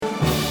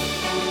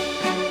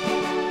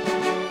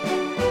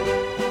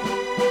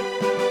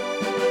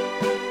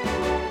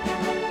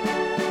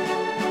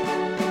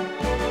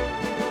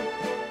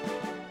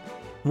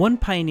One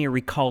pioneer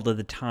recalled at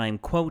the time,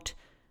 quote,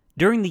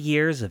 "During the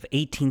years of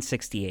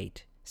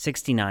 1868,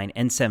 69,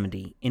 and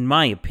 70, in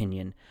my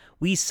opinion,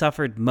 we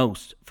suffered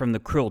most from the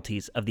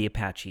cruelties of the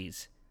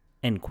Apaches."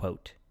 End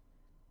quote.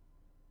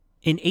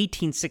 In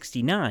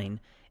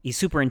 1869, a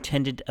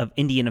superintendent of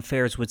Indian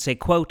Affairs would say,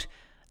 quote,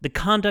 "The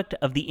conduct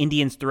of the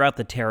Indians throughout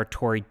the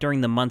territory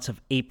during the months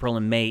of April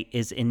and May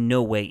is in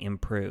no way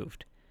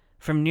improved.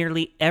 From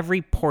nearly every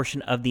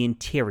portion of the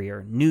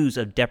interior, news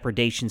of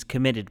depredations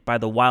committed by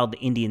the wild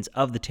Indians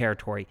of the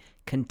territory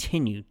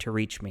continue to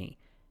reach me."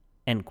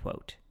 End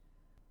quote.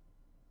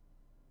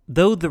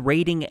 Though the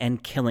raiding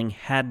and killing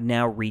had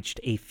now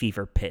reached a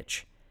fever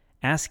pitch,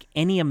 ask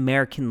any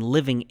American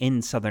living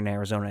in southern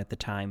Arizona at the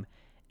time,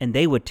 and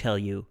they would tell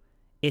you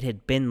it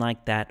had been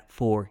like that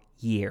for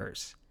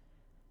years.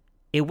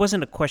 It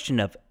wasn't a question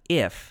of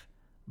if,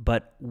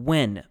 but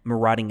when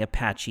marauding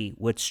Apache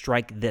would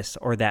strike this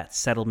or that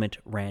settlement,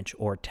 ranch,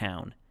 or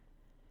town.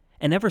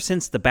 And ever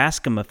since the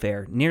Bascom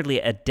affair, nearly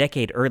a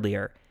decade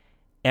earlier,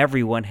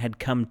 everyone had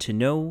come to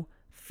know,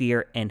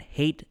 fear, and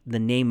hate the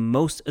name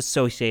most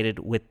associated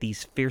with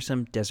these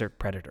fearsome desert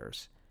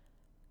predators: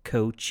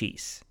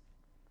 Cochise.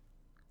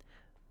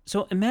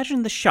 So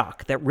imagine the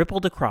shock that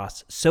rippled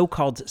across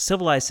so-called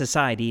civilized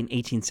society in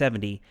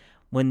 1870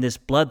 when this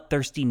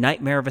bloodthirsty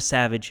nightmare of a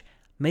savage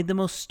made the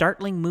most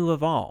startling move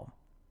of all.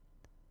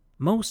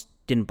 Most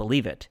didn't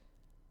believe it.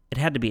 It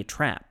had to be a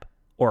trap,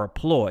 or a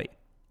ploy,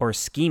 or a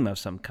scheme of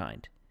some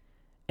kind.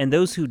 And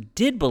those who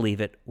did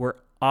believe it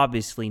were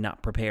obviously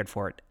not prepared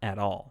for it at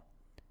all.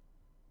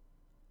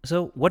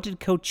 So what did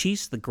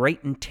Cochise the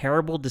Great and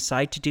Terrible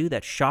decide to do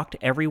that shocked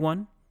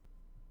everyone?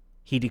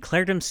 He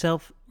declared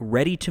himself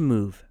ready to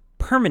move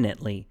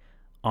permanently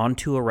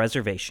onto a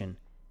reservation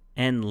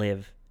and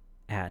live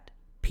at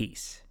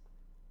peace.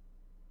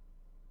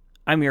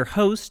 I'm your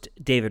host,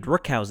 David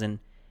Rookhausen,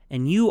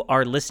 and you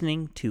are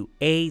listening to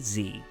AZ,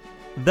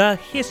 the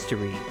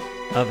History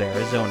of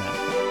Arizona.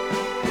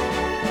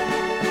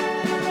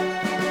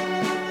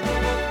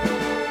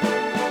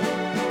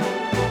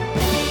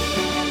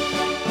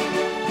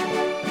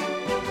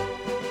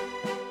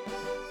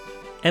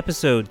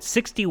 Episode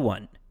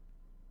 61,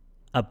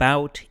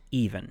 About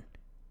Even.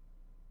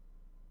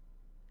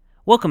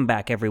 Welcome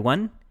back,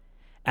 everyone.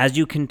 As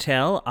you can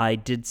tell, I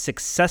did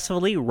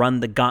successfully run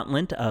the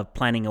gauntlet of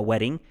planning a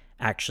wedding,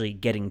 actually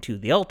getting to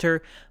the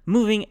altar,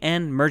 moving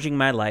and merging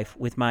my life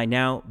with my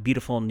now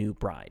beautiful new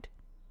bride.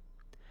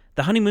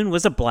 The honeymoon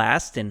was a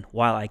blast, and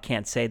while I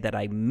can't say that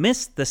I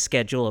missed the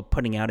schedule of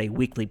putting out a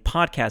weekly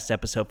podcast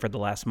episode for the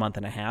last month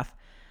and a half,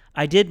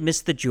 I did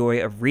miss the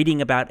joy of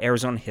reading about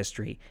Arizona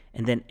history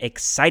and then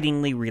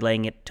excitingly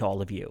relaying it to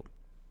all of you.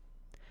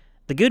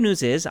 The good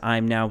news is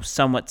I'm now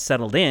somewhat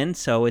settled in,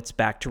 so it's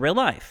back to real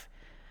life,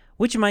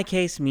 which in my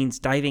case means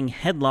diving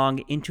headlong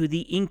into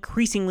the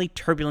increasingly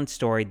turbulent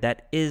story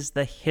that is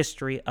the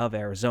history of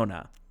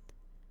Arizona.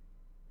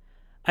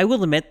 I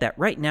will admit that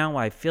right now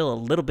I feel a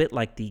little bit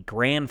like the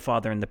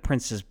grandfather in The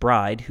Princess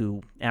Bride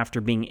who,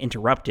 after being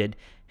interrupted,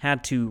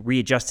 had to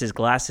readjust his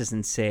glasses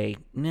and say,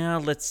 "Now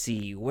let's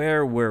see,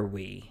 where were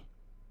we?"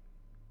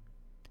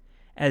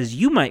 As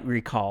you might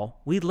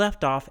recall, we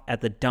left off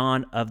at the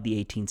dawn of the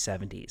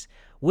 1870s,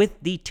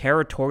 with the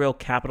territorial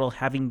capital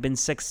having been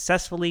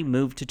successfully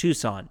moved to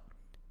Tucson,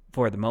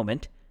 for the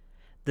moment,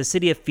 the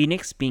city of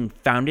Phoenix being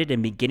founded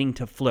and beginning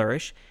to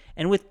flourish,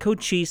 and with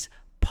Cochise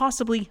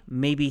possibly,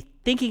 maybe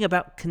thinking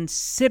about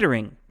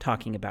considering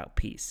talking about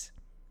peace.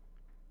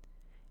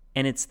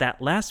 And it's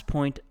that last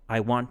point I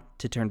want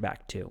to turn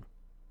back to.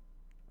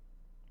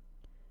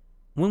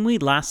 When we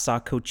last saw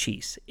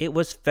Cochise, it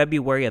was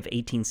February of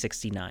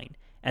 1869,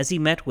 as he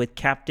met with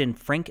Captain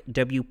Frank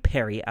W.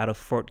 Perry out of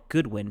Fort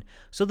Goodwin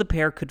so the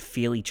pair could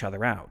feel each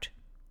other out.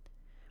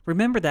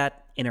 Remember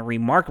that, in a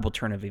remarkable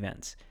turn of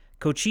events,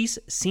 Cochise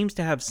seems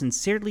to have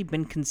sincerely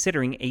been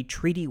considering a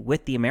treaty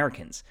with the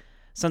Americans,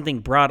 something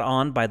brought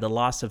on by the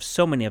loss of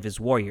so many of his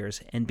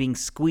warriors and being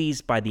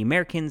squeezed by the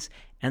Americans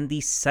and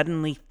the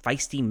suddenly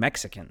feisty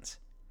Mexicans.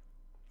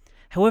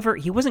 However,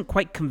 he wasn't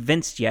quite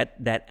convinced yet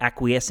that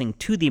acquiescing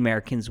to the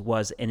Americans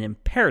was an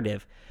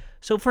imperative,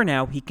 so for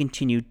now he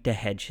continued to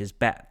hedge his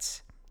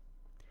bets.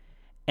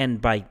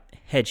 And by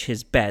hedge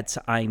his bets,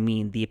 I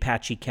mean the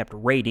Apache kept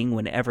raiding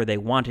whenever they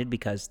wanted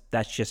because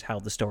that's just how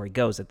the story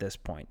goes at this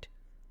point.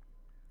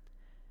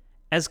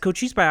 As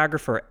Cochise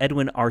biographer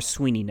Edwin R.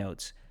 Sweeney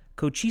notes,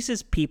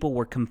 Cochise's people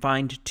were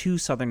confined to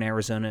southern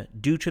Arizona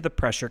due to the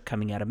pressure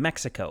coming out of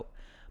Mexico,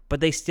 but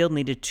they still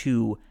needed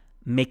to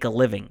make a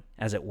living,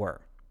 as it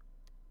were.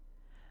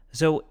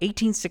 So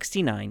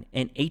 1869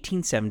 and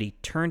 1870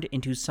 turned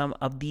into some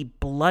of the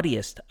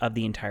bloodiest of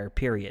the entire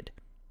period.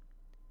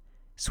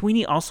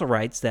 Sweeney also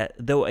writes that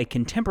though a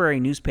contemporary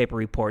newspaper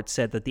report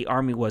said that the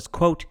army was,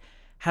 quote,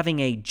 having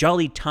a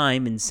jolly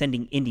time in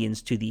sending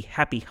Indians to the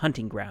happy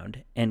hunting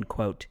ground, end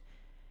quote,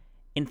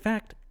 in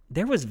fact,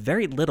 there was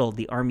very little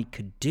the army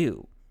could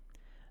do.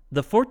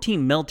 The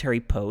 14 military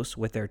posts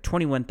with their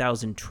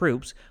 21,000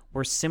 troops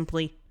were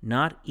simply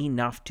not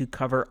enough to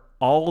cover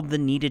all the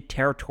needed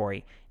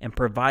territory and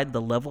provide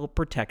the level of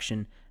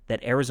protection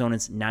that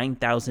Arizona's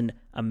 9,000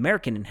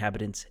 American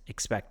inhabitants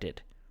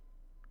expected.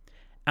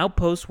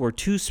 Outposts were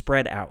too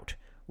spread out,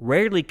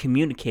 rarely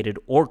communicated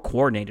or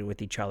coordinated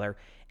with each other,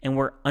 and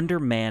were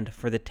undermanned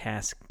for the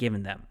task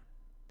given them.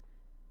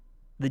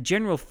 The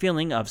general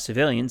feeling of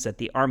civilians that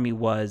the Army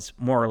was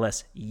more or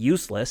less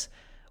useless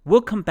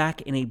will come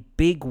back in a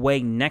big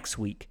way next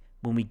week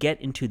when we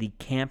get into the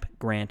Camp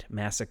Grant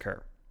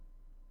massacre.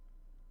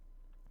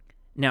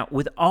 Now,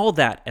 with all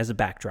that as a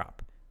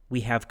backdrop,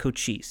 we have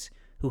Cochise,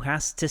 who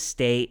has to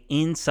stay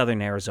in southern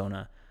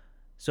Arizona,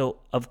 so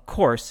of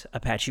course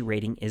Apache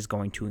raiding is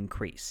going to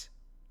increase.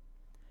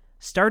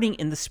 Starting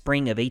in the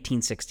spring of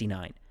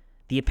 1869,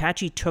 the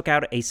Apache took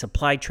out a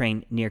supply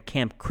train near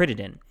Camp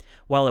Crittenden,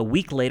 while a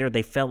week later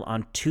they fell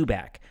on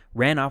Tubac,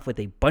 ran off with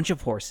a bunch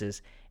of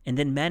horses, and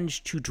then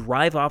managed to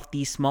drive off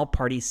the small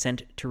party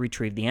sent to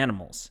retrieve the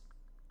animals.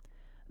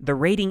 The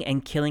raiding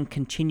and killing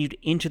continued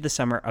into the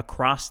summer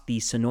across the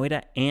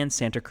Sonoita and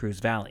Santa Cruz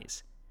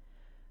valleys.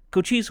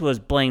 Cochise was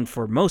blamed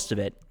for most of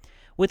it,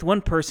 with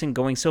one person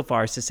going so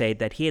far as to say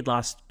that he had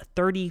lost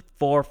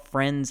 34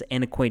 friends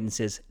and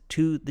acquaintances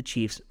to the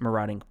chief's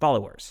marauding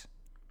followers.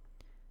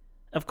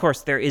 Of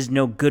course, there is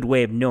no good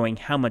way of knowing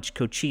how much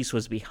Cochise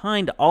was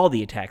behind all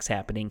the attacks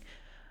happening,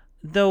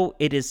 though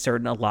it is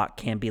certain a lot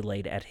can be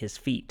laid at his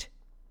feet.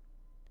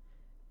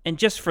 And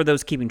just for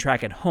those keeping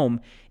track at home,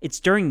 it's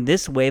during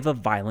this wave of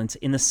violence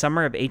in the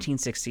summer of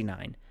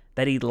 1869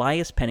 that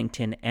Elias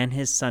Pennington and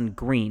his son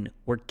Green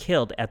were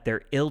killed at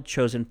their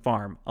ill-chosen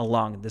farm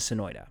along the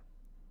Sonoita.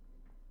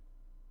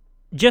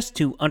 Just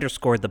to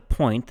underscore the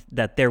point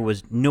that there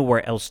was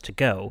nowhere else to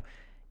go,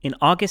 in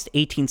August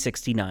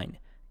 1869,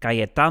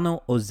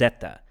 Cayetano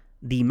Ozeta,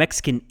 the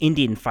Mexican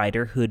Indian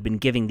fighter who had been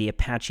giving the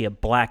Apache a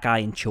black eye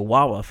in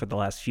Chihuahua for the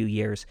last few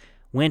years,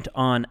 went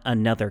on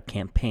another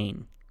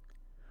campaign.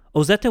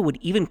 Ozeta would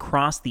even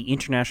cross the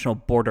international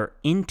border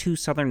into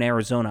southern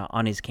Arizona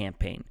on his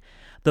campaign,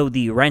 though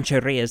the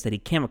rancherias that he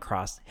came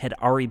across had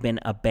already been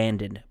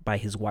abandoned by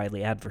his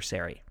wily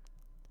adversary.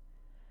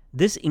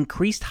 This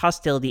increased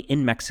hostility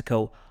in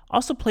Mexico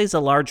also plays a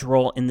large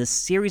role in the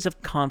series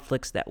of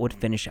conflicts that would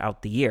finish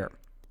out the year.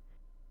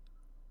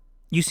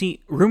 You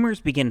see, rumors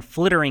began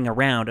flittering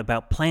around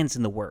about plans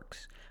in the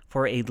works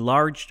for a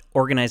large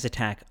organized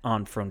attack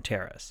on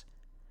Fronteras.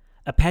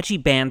 Apache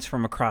bands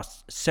from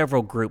across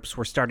several groups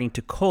were starting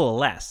to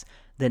coalesce,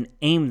 then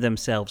aim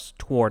themselves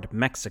toward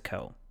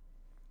Mexico.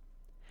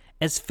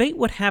 As fate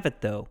would have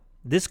it, though,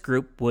 this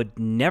group would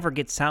never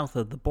get south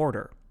of the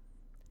border.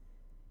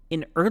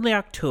 In early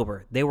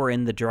October, they were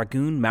in the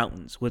Dragoon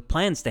Mountains with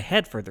plans to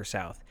head further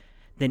south,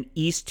 then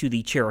east to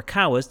the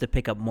Chiricahuas to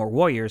pick up more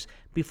warriors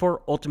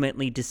before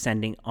ultimately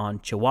descending on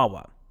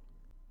Chihuahua.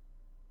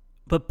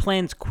 But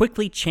plans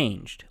quickly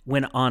changed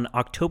when on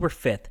October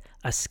 5th,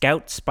 a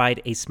scout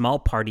spied a small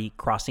party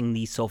crossing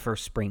the Sulphur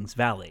Springs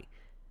Valley.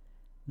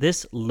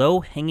 This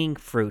low-hanging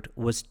fruit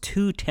was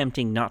too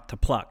tempting not to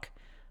pluck,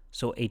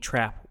 so a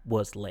trap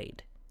was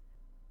laid.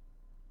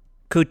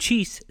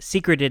 Cochise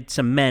secreted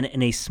some men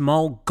in a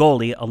small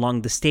gully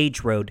along the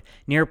stage road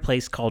near a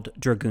place called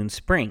Dragoon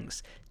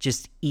Springs,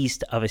 just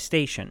east of a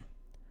station.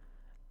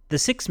 The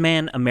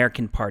six-man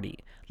American party,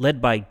 led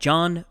by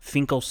John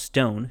Finkel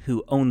Stone,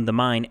 who owned the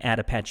mine at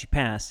Apache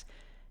Pass,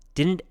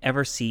 didn't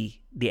ever see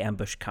the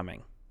ambush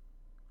coming.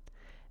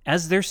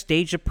 As their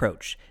stage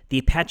approached, the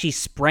Apache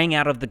sprang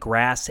out of the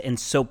grass and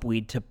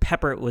soapweed to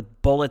pepper it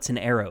with bullets and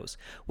arrows,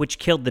 which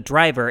killed the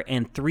driver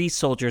and 3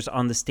 soldiers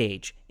on the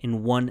stage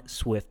in one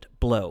swift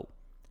blow.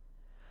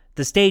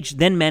 The stage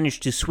then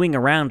managed to swing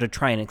around to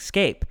try and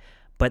escape,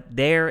 but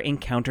there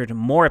encountered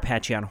more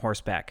Apache on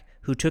horseback,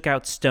 who took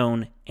out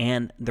Stone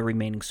and the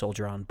remaining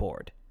soldier on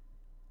board.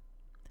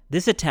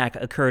 This attack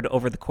occurred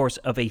over the course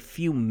of a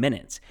few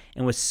minutes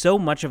and was so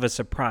much of a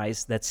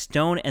surprise that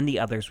Stone and the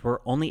others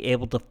were only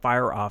able to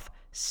fire off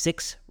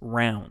 6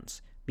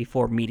 rounds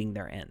before meeting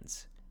their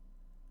ends.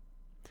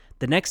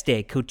 The next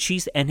day,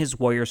 Cochise and his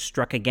warriors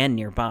struck again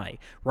nearby,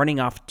 running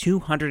off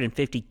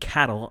 250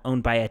 cattle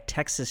owned by a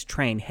Texas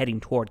train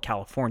heading toward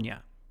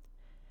California.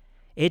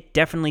 It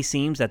definitely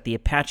seems that the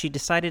Apache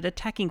decided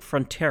attacking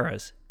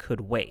Fronteras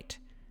could wait.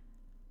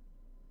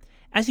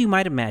 As you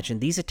might imagine,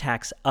 these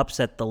attacks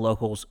upset the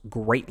locals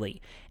greatly,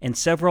 and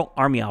several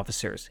Army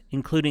officers,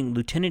 including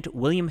Lieutenant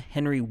William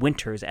Henry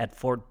Winters at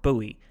Fort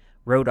Bowie,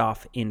 rode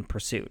off in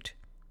pursuit.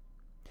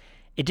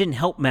 It didn't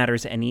help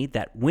matters any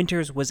that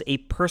Winters was a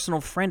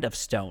personal friend of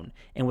Stone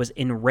and was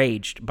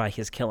enraged by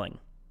his killing.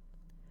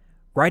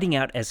 Riding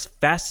out as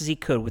fast as he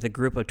could with a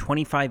group of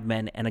 25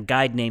 men and a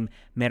guide named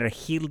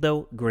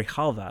Mergildo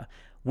Grijalva,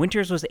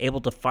 Winters was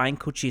able to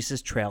find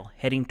Cochise's trail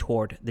heading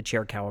toward the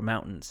Chiricahua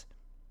Mountains.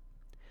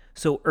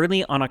 So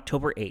early on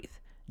October 8th,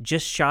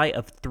 just shy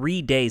of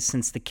 3 days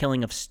since the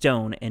killing of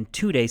Stone and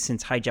 2 days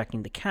since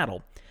hijacking the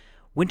cattle,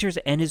 Winters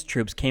and his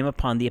troops came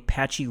upon the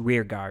Apache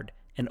rearguard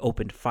and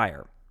opened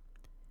fire.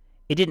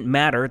 It didn't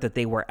matter that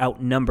they were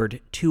outnumbered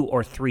 2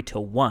 or 3 to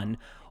 1,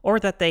 or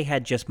that they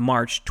had just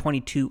marched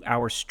 22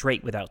 hours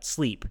straight without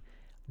sleep.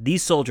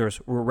 These soldiers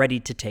were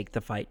ready to take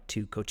the fight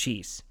to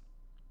Cochise.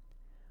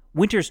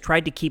 Winters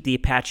tried to keep the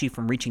Apache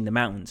from reaching the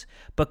mountains,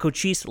 but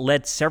Cochise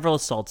led several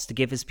assaults to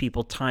give his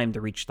people time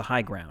to reach the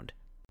high ground.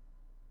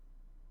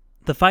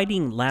 The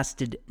fighting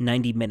lasted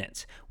 90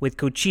 minutes, with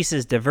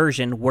Cochise's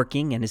diversion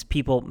working and his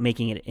people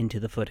making it into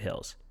the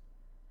foothills.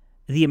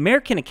 The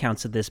American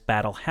accounts of this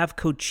battle have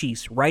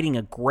Cochise riding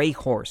a gray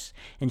horse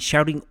and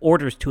shouting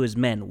orders to his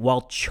men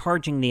while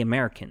charging the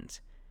Americans.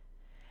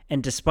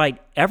 And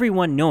despite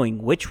everyone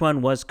knowing which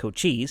one was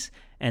Cochise,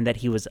 and that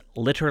he was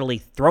literally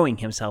throwing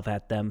himself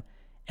at them,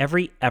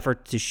 every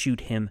effort to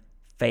shoot him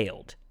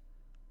failed.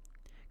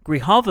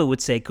 Grijalva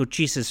would say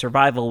Cochise's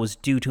survival was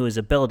due to his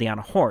ability on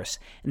a horse,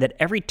 and that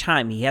every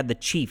time he had the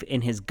chief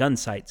in his gun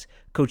sights,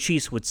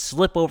 Cochise would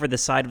slip over the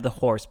side of the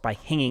horse by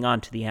hanging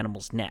onto the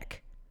animal's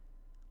neck.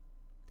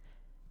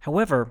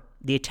 However,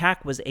 the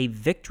attack was a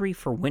victory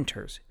for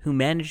Winters, who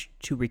managed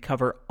to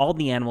recover all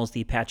the animals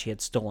the Apache had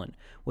stolen,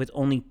 with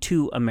only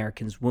 2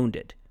 Americans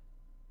wounded.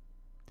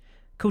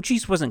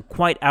 Cochise wasn't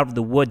quite out of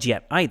the woods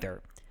yet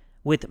either.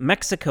 With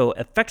Mexico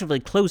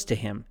effectively closed to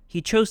him,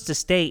 he chose to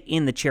stay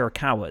in the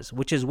Chiricahuas,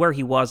 which is where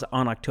he was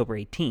on October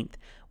 18th,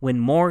 when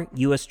more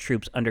U.S.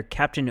 troops under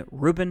Captain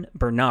Reuben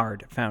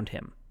Bernard found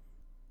him.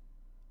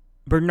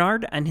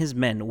 Bernard and his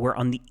men were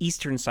on the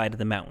eastern side of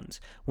the mountains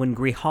when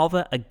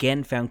Grijalva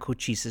again found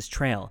Cochise's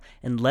trail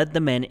and led the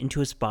men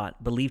into a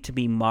spot believed to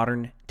be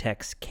modern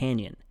Tex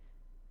Canyon.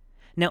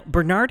 Now,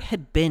 Bernard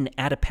had been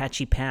at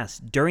Apache Pass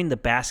during the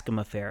Bascom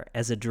affair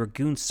as a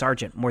dragoon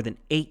sergeant more than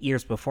 8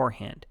 years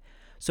beforehand,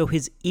 so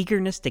his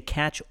eagerness to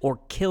catch or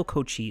kill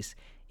Cochise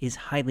is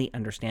highly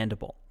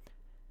understandable.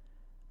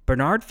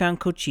 Bernard found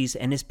Cochise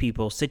and his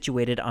people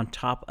situated on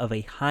top of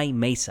a high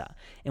mesa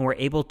and were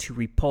able to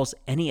repulse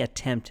any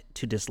attempt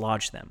to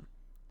dislodge them.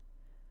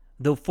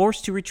 Though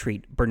forced to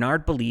retreat,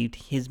 Bernard believed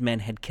his men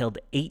had killed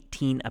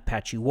 18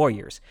 Apache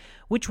warriors,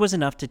 which was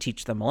enough to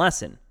teach them a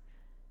lesson.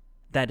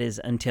 That is,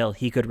 until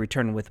he could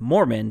return with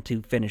more men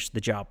to finish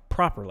the job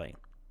properly.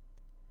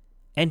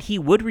 And he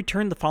would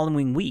return the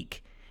following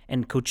week,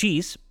 and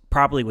Cochise,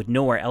 probably with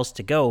nowhere else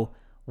to go,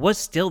 was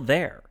still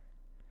there.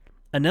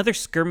 Another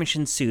skirmish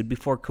ensued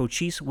before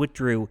Cochise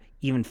withdrew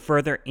even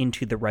further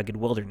into the rugged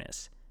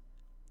wilderness.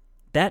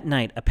 That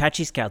night,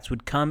 Apache scouts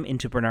would come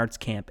into Bernard's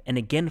camp and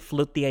again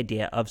float the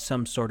idea of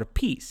some sort of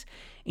peace,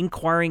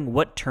 inquiring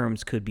what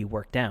terms could be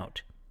worked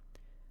out.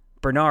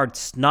 Bernard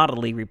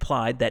snottily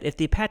replied that if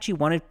the Apache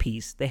wanted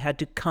peace, they had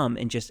to come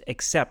and just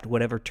accept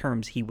whatever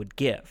terms he would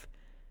give.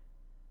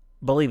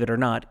 Believe it or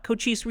not,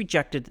 Cochise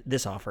rejected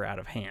this offer out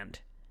of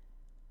hand.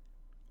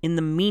 In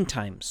the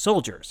meantime,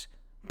 soldiers,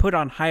 put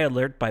on high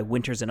alert by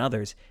Winters and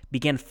others,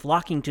 began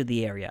flocking to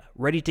the area,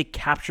 ready to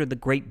capture the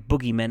great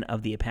boogeymen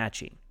of the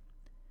Apache.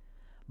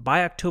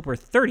 By October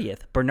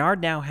 30th,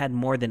 Bernard now had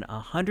more than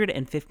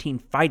 115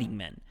 fighting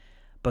men,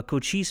 but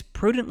Cochise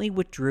prudently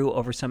withdrew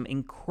over some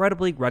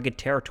incredibly rugged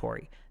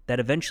territory that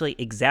eventually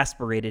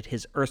exasperated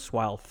his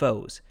erstwhile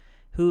foes,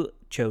 who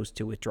chose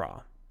to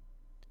withdraw.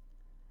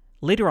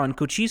 Later on,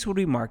 Cochise would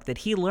remark that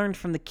he learned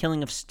from the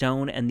killing of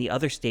Stone and the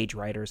other stage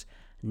riders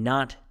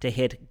not to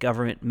hit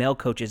government mail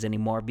coaches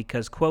anymore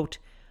because, quote,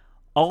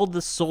 all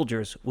the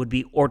soldiers would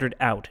be ordered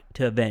out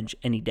to avenge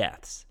any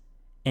deaths,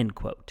 end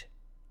quote.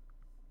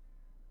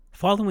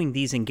 Following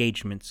these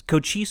engagements,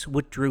 Cochise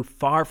withdrew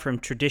far from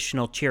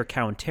traditional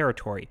Chiricahuan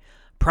territory,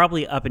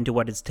 probably up into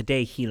what is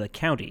today Gila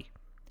County.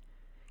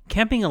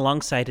 Camping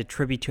alongside a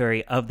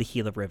tributary of the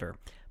Gila River,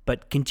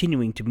 but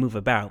continuing to move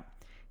about,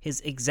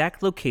 his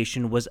exact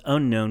location was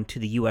unknown to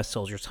the U.S.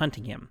 soldiers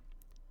hunting him.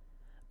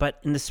 But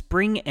in the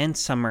spring and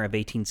summer of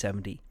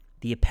 1870,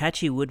 the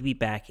Apache would be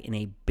back in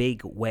a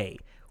big way,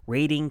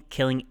 raiding,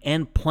 killing,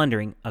 and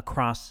plundering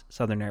across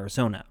southern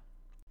Arizona.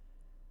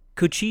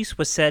 Cochise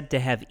was said to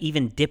have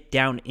even dipped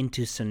down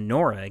into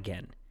Sonora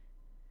again.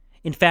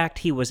 In fact,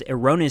 he was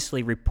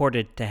erroneously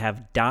reported to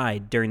have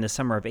died during the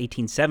summer of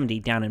 1870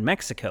 down in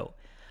Mexico,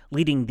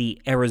 leading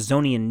the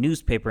Arizonian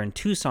newspaper in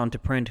Tucson to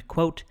print,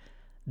 quote,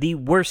 the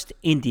worst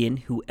Indian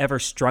who ever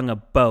strung a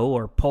bow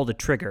or pulled a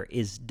trigger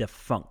is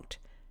defunct,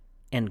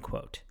 end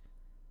quote.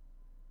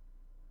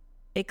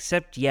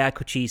 Except,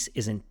 Cochise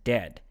isn't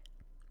dead.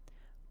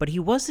 But he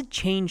was a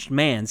changed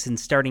man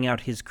since starting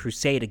out his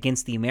crusade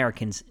against the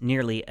Americans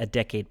nearly a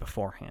decade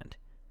beforehand.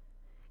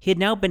 He had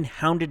now been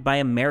hounded by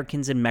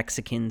Americans and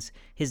Mexicans,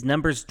 his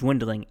numbers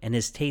dwindling and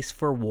his taste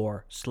for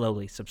war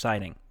slowly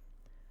subsiding.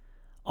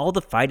 All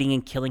the fighting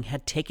and killing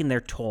had taken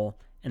their toll,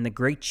 and the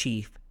great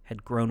chief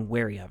had grown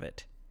wary of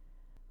it.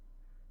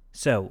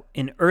 So,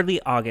 in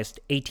early August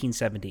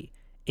 1870,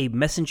 a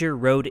messenger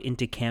rode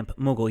into Camp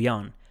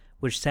Mogollon,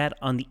 which sat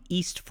on the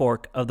east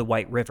fork of the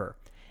White River,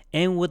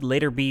 and would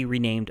later be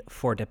renamed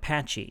Fort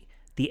Apache,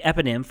 the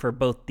eponym for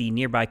both the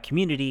nearby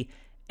community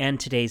and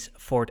today's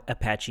Fort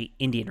Apache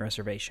Indian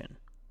Reservation.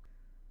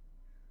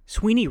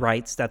 Sweeney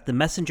writes that the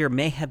messenger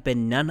may have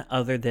been none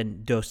other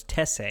than Dos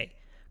Tese,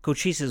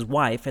 Cochise's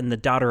wife and the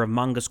daughter of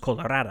Mangas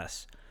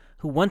Coloradas,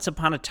 who once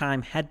upon a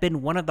time had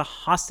been one of the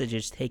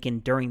hostages taken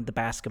during the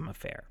Bascom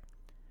affair.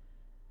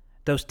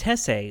 Dos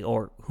Tese,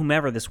 or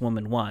whomever this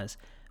woman was,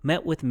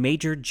 met with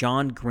Major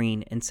John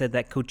Greene and said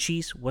that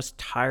Cochise was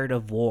tired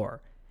of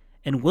war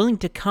and willing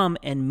to come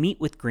and meet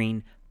with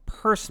Greene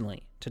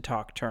personally to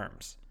talk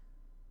terms.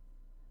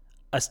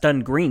 A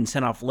stunned Greene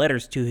sent off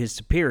letters to his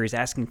superiors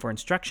asking for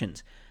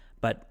instructions,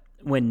 but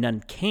when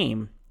none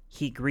came,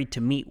 he agreed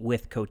to meet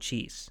with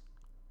Cochise.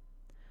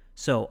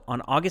 So,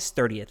 on August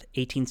 30th,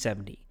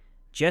 1870,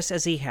 just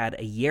as he had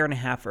a year and a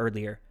half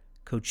earlier,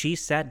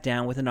 Cochise sat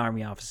down with an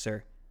army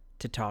officer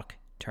to talk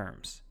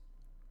terms.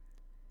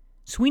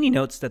 Sweeney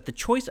notes that the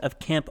choice of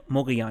Camp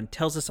Mogollon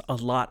tells us a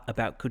lot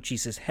about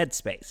Cochise's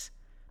headspace.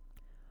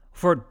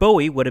 Fort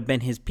Bowie would have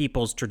been his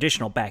people's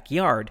traditional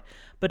backyard,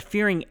 but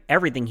fearing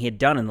everything he had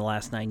done in the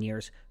last 9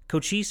 years,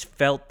 Cochise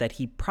felt that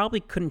he probably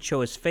couldn't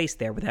show his face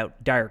there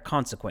without dire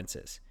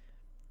consequences.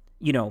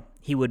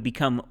 He would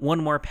become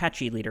one more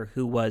Apache leader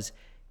who was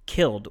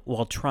killed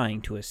while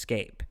trying to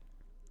escape.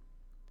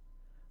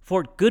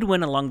 Fort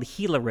Goodwin along the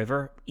Gila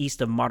River, east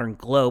of modern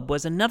Globe,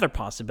 was another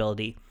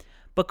possibility,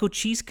 but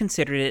Cochise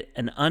considered it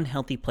an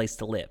unhealthy place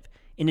to live,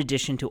 in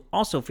addition to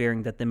also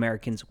fearing that the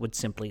Americans would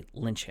simply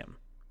lynch him.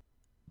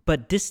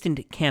 But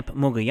distant Camp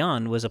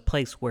Mogollon was a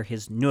place where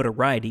his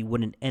notoriety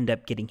wouldn't end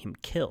up getting him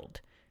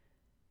killed.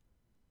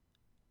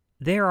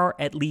 There are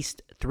at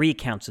least 3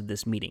 accounts of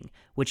this meeting,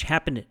 which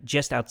happened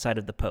just outside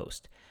of the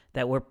post,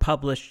 that were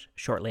published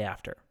shortly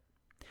after.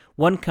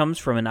 One comes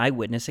from an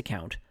eyewitness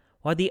account,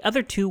 while the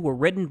other 2 were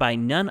written by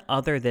none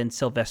other than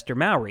Sylvester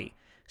Mowry,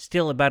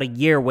 still about a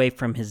year away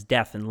from his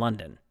death in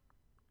London.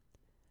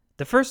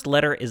 The first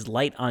letter is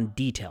light on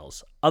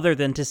details, other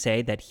than to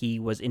say that he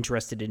was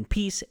interested in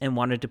peace and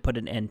wanted to put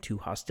an end to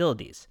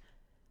hostilities.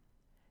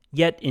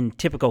 Yet, in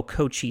typical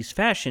Cochise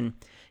fashion,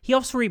 he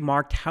also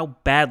remarked how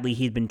badly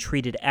he'd been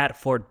treated at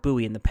Fort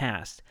Bowie in the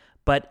past,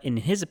 but in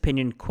his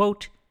opinion,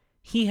 quote,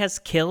 he has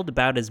killed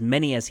about as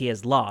many as he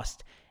has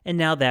lost, and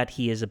now that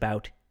he is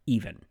about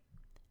even,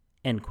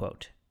 end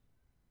quote.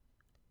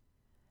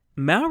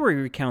 Mowry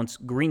recounts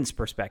Greene's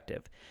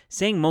perspective,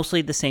 saying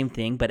mostly the same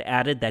thing, but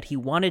added that he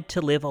wanted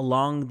to live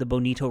along the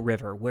Bonito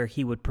River, where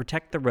he would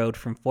protect the road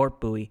from Fort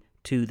Bowie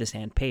to the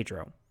San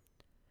Pedro.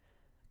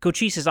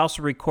 Cochise is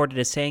also recorded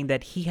as saying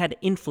that he had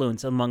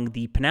influence among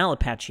the Pinal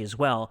Apache as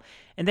well,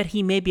 and that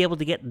he may be able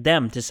to get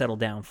them to settle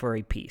down for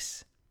a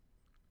peace.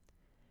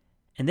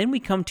 And then we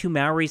come to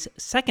Mowry's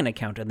second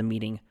account of the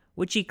meeting,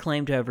 which he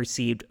claimed to have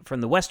received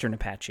from the Western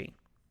Apache.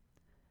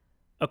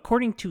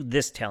 According to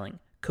this telling,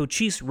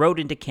 Cochise rode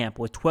into camp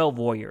with 12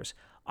 warriors,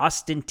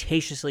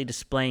 ostentatiously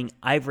displaying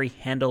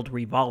ivory-handled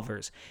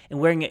revolvers and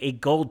wearing a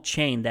gold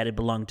chain that had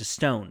belonged to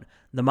Stone,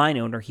 the mine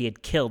owner he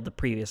had killed the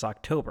previous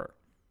October.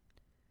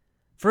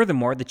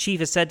 Furthermore, the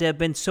chief is said to have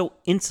been so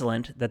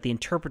insolent that the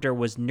interpreter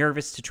was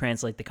nervous to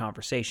translate the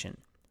conversation.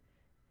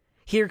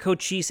 Here,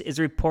 Cochise is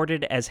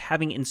reported as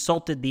having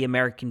insulted the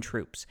American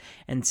troops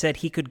and said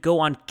he could go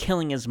on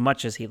killing as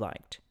much as he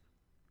liked.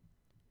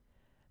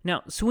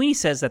 Now, Sweeney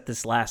says that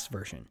this last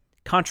version,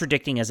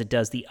 contradicting as it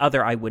does the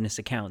other eyewitness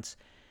accounts,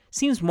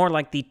 seems more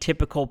like the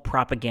typical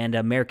propaganda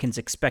Americans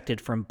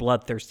expected from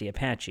bloodthirsty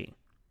Apache.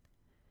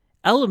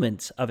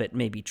 Elements of it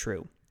may be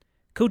true.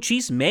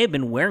 Cochise may have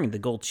been wearing the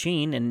gold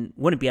chain and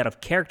wouldn't be out of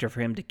character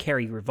for him to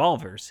carry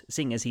revolvers,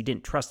 seeing as he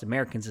didn't trust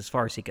Americans as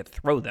far as he could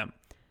throw them.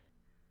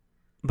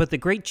 But the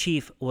great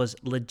chief was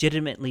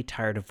legitimately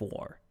tired of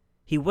war.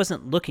 He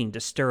wasn't looking to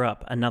stir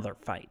up another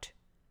fight.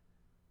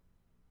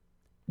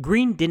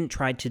 Greene didn't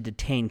try to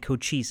detain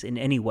Cochise in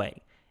any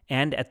way,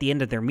 and at the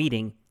end of their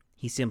meeting,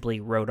 he simply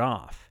rode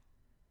off.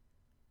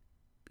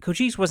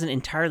 Cochise wasn't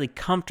entirely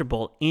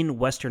comfortable in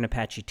Western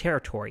Apache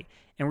territory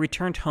and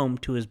returned home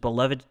to his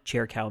beloved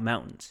Chiricahua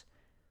Mountains.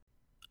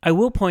 I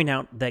will point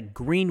out that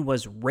Greene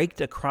was raked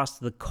across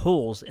the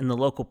coals in the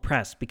local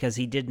press because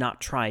he did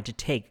not try to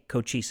take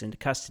Cochise into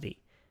custody.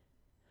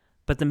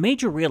 But the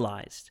major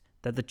realized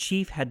that the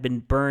chief had been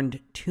burned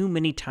too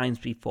many times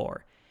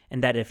before,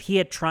 and that if he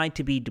had tried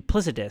to be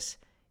duplicitous,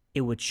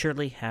 it would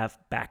surely have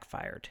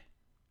backfired.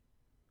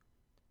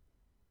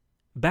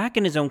 Back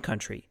in his own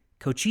country,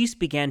 Cochise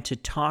began to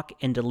talk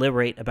and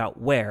deliberate about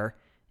where,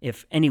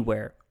 if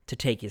anywhere, to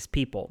take his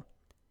people.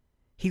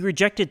 He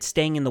rejected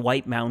staying in the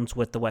White Mountains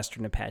with the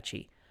Western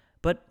Apache,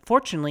 but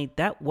fortunately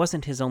that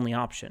wasn't his only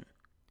option.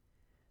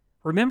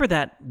 Remember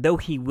that, though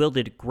he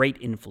wielded great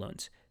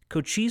influence,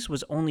 Cochise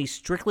was only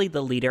strictly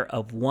the leader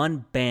of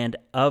one band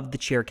of the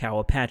Chiricahua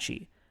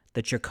Apache,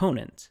 the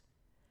Chokonons.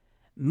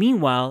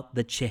 Meanwhile,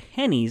 the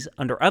Chehennes,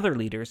 under other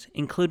leaders,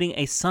 including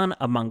a son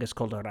of Mangus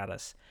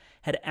Coloradas,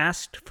 had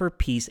asked for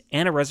peace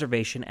and a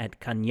reservation at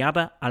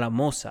Cañada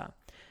Alamosa,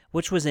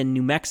 which was in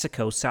New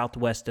Mexico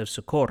southwest of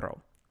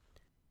Socorro.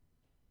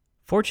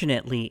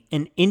 Fortunately,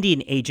 an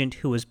Indian agent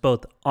who was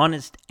both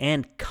honest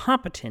and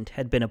competent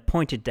had been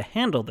appointed to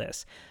handle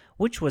this,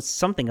 which was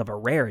something of a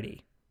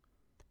rarity.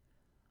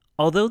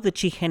 Although the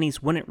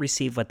Chehennes wouldn't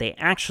receive what they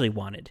actually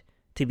wanted,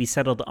 to be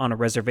settled on a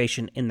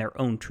reservation in their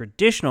own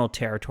traditional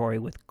territory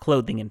with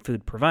clothing and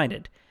food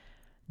provided,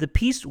 the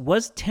peace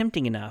was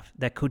tempting enough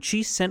that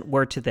Cochise sent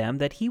word to them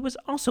that he was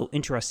also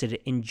interested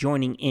in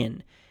joining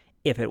in,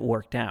 if it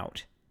worked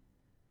out.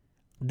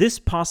 This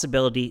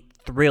possibility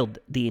thrilled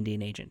the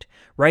Indian agent,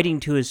 writing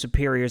to his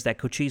superiors that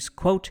Cochise,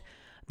 quote,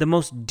 the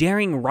most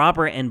daring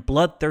robber and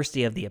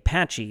bloodthirsty of the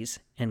Apaches,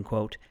 end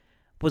quote,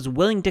 was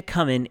willing to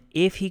come in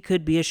if he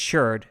could be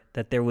assured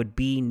that there would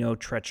be no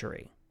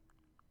treachery.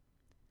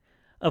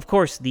 Of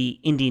course, the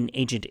Indian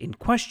agent in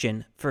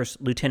question,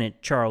 First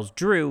Lieutenant Charles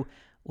Drew,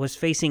 was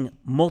facing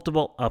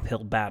multiple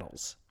uphill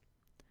battles.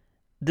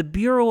 The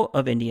Bureau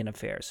of Indian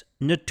Affairs,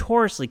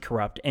 notoriously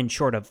corrupt and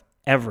short of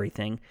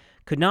everything,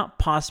 could not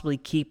possibly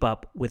keep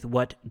up with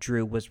what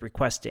Drew was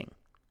requesting.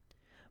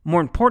 More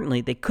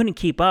importantly, they couldn't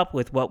keep up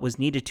with what was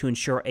needed to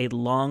ensure a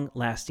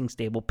long-lasting,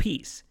 stable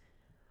peace.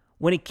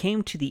 When it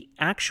came to the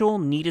actual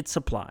needed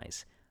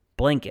supplies,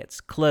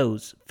 blankets,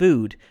 clothes,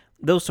 food,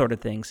 those sort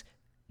of things,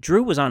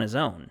 Drew was on his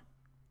own.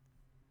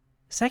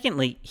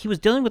 Secondly, he was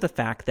dealing with the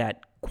fact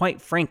that,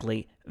 quite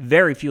frankly,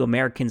 very few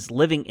Americans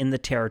living in the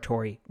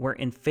territory were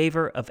in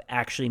favor of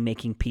actually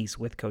making peace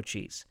with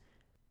Cochise.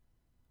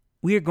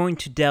 We are going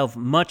to delve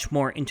much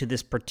more into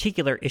this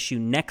particular issue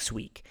next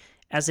week,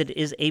 as it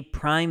is a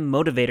prime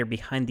motivator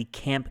behind the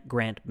Camp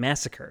Grant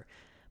massacre.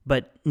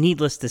 But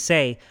needless to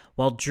say,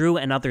 while Drew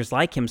and others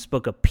like him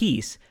spoke of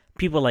peace,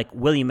 people like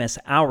William S.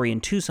 Oury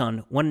in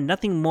Tucson wanted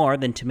nothing more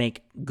than to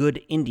make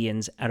good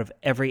Indians out of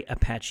every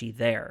Apache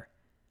there.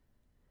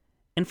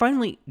 And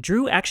finally,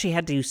 Drew actually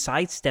had to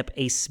sidestep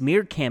a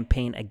smear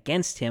campaign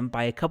against him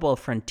by a couple of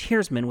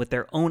frontiersmen with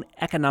their own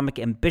economic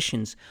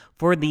ambitions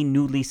for the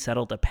newly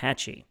settled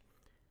Apache.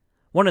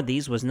 One of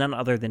these was none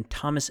other than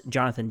Thomas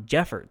Jonathan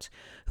Jeffords,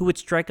 who would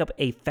strike up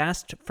a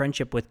fast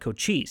friendship with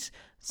Cochise,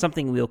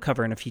 something we'll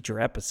cover in a future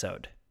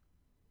episode.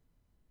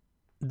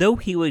 Though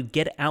he would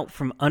get out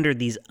from under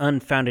these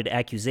unfounded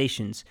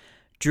accusations,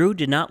 Drew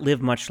did not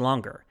live much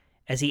longer,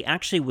 as he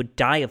actually would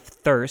die of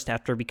thirst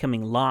after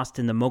becoming lost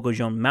in the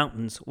Mogollon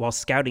Mountains while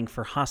scouting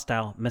for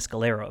hostile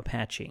Mescalero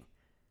Apache.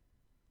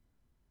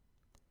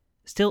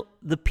 Still,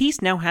 the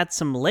peace now had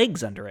some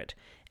legs under it,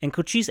 and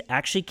Cochise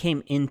actually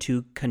came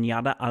into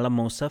Cañada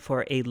Alamosa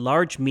for a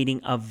large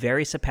meeting of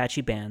various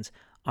Apache bands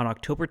on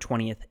October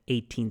 20th,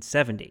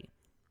 1870.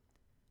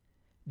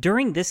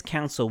 During this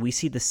council, we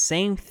see the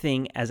same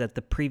thing as at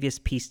the previous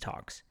peace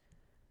talks.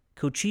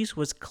 Cochise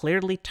was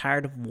clearly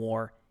tired of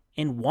war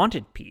and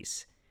wanted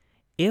peace,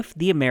 if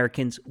the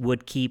Americans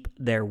would keep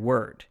their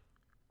word.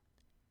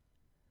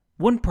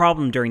 One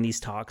problem during these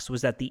talks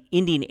was that the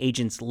Indian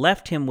agents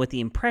left him with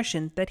the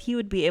impression that he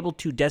would be able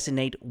to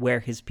designate where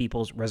his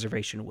people's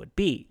reservation would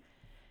be.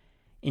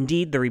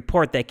 Indeed, the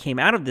report that came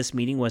out of this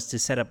meeting was to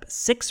set up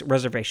 6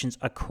 reservations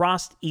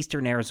across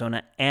eastern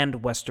Arizona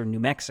and western New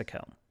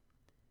Mexico.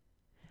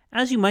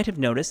 As you might have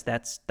noticed,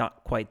 that's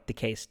not quite the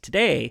case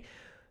today,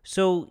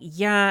 so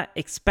yeah,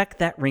 expect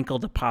that wrinkle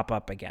to pop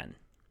up again.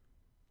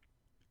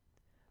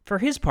 For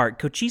his part,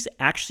 Cochise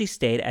actually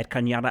stayed at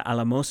Cañada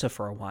Alamosa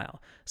for a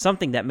while,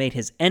 something that made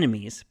his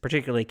enemies,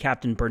 particularly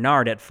Captain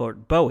Bernard at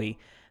Fort Bowie,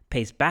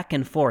 pace back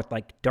and forth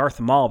like Darth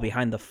Maul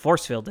behind the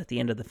force field at the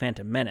end of The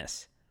Phantom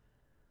Menace.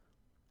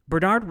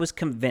 Bernard was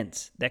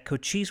convinced that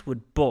Cochise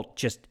would bolt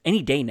just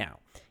any day now,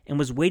 and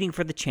was waiting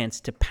for the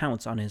chance to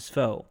pounce on his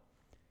foe.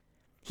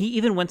 He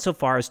even went so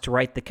far as to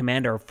write the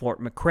commander of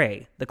Fort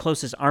McRae, the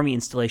closest army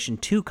installation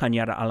to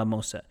Cañada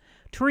Alamosa,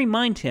 to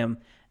remind him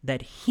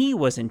that he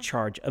was in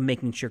charge of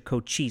making sure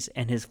Cochise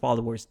and his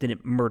followers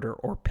didn't murder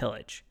or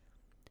pillage.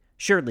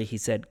 Surely, he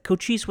said,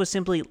 Cochise was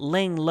simply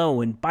laying low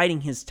and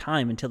biding his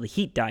time until the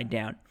heat died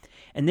down,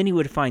 and then he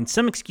would find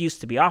some excuse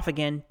to be off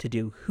again to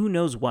do who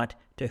knows what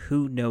to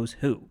who knows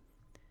who.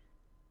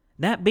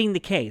 That being the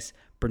case,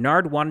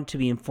 Bernard wanted to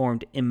be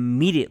informed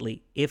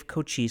immediately if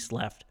Cochise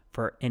left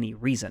for any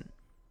reason.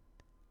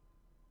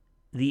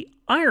 The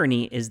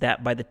irony is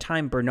that by the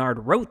time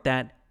Bernard wrote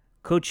that,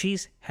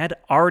 Cochise had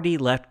already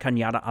left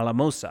Cañada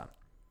Alamosa.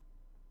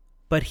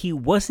 But he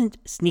wasn't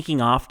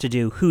sneaking off to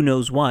do who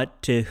knows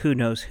what to who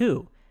knows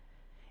who.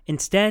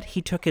 Instead,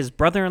 he took his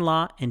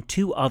brother-in-law and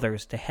 2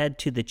 others to head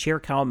to the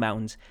Chiricahua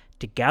Mountains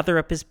to gather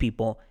up his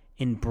people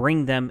and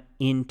bring them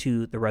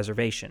into the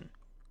reservation.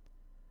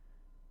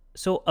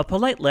 So a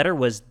polite letter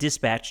was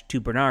dispatched to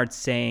Bernard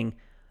saying,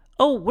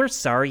 "Oh, we're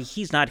sorry,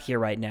 he's not here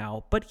right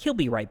now, but he'll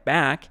be right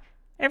back.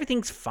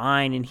 Everything's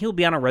fine and he'll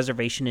be on a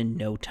reservation in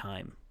no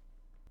time."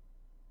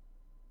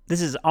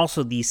 This is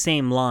also the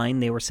same line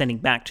they were sending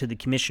back to the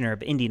Commissioner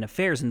of Indian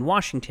Affairs in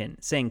Washington,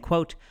 saying,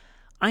 quote,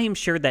 "I am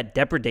sure that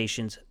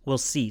depredations will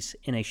cease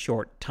in a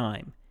short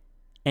time."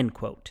 End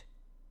quote.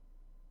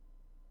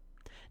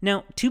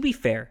 Now, to be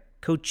fair,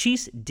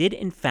 Cochise did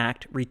in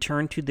fact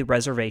return to the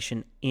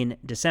reservation in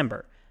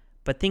December,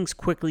 but things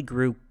quickly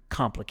grew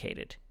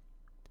complicated.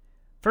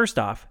 First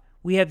off,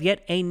 we have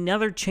yet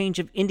another change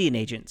of Indian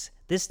agents,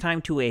 this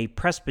time to a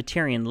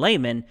Presbyterian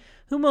layman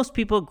who most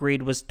people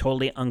agreed was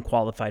totally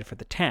unqualified for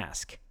the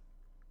task.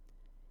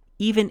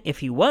 Even if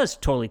he was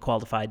totally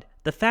qualified,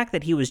 the fact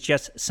that he was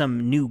just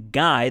some new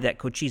guy that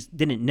Cochise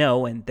didn't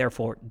know and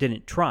therefore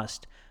didn't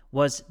trust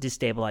was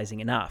destabilizing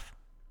enough.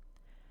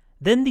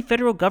 Then the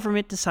federal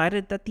government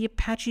decided that the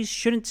Apaches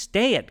shouldn't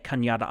stay at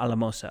Cañada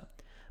Alamosa,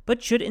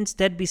 but should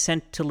instead be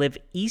sent to live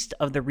east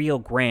of the Rio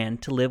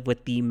Grande to live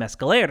with the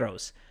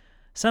Mescaleros,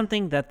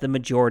 something that the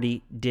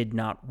majority did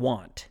not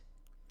want.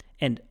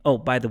 And, oh,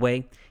 by the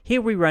way,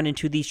 here we run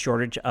into the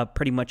shortage of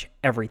pretty much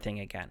everything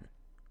again.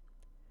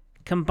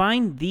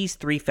 Combine these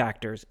three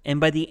factors, and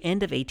by the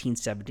end of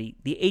 1870,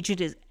 the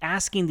agent is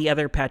asking the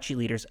other Apache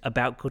leaders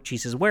about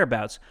Cochise's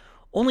whereabouts,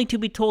 only to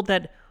be told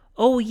that,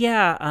 oh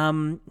yeah,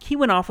 he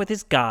went off with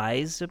his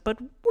guys, but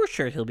we're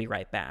sure he'll be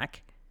right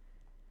back.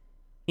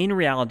 In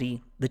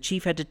reality, the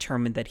chief had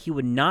determined that he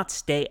would not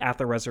stay at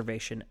the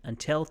reservation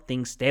until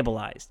things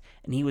stabilized,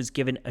 and he was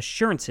given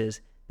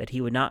assurances that he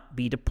would not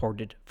be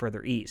deported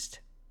further east.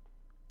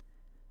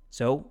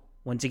 So,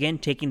 once again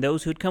taking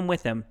those who had come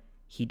with him,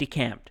 he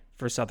decamped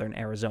for southern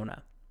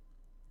Arizona.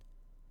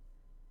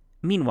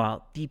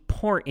 Meanwhile, the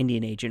poor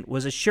Indian agent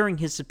was assuring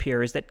his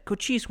superiors that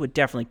Cochise would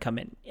definitely come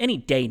in, any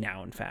day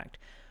now in fact,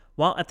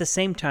 while at the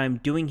same time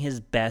doing his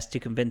best to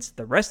convince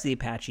the rest of the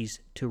Apaches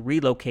to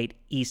relocate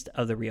east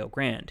of the Rio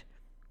Grande.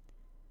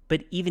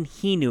 But even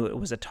he knew it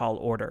was a tall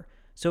order,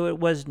 so it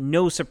was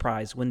no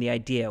surprise when the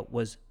idea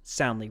was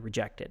soundly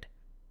rejected.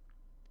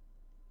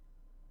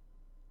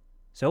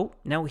 So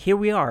now here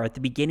we are at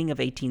the beginning of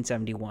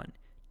 1871,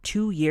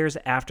 2 years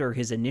after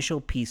his initial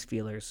peace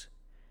feelers,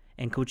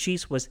 and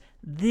Cochise was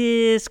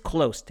this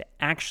close to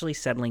actually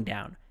settling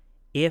down,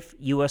 if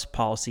U.S.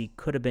 policy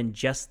could have been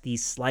just the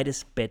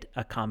slightest bit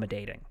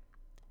accommodating.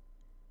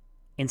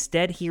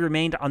 Instead, he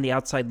remained on the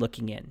outside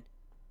looking in,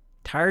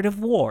 tired of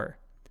war,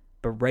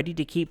 but ready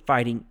to keep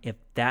fighting if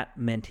that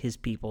meant his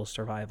people's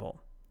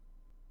survival.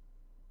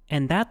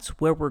 And that's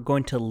where we're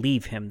going to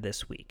leave him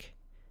this week,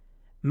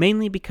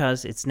 mainly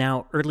because it's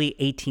now early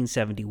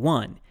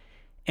 1871,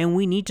 and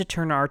we need to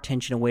turn our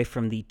attention away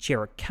from the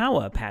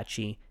Chiricahua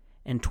Apache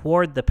and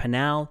toward the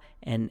Pinal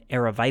and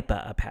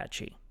Aravaipa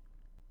Apache.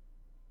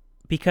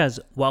 Because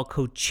while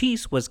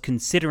Cochise was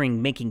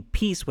considering making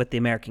peace with the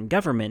American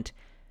government,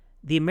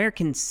 the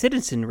American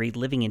citizenry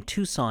living in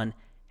Tucson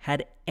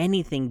had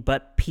anything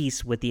but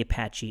peace with the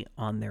Apache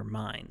on their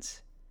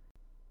minds.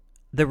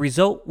 The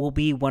result will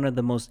be one of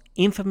the most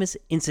infamous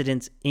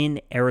incidents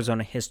in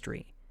Arizona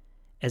history,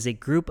 as a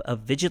group of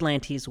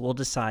vigilantes will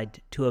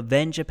decide to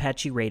avenge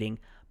Apache raiding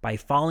by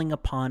falling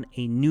upon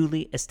a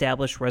newly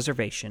established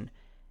reservation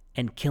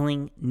and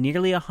killing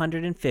nearly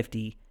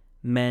 150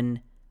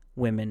 men,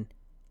 women,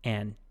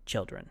 and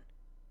children.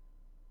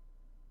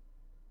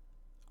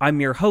 I'm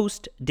your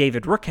host,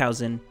 David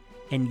Rookhausen,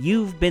 and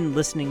you've been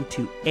listening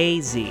to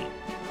AZ,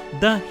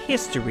 the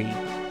history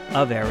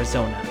of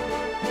Arizona.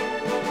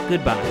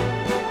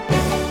 Goodbye.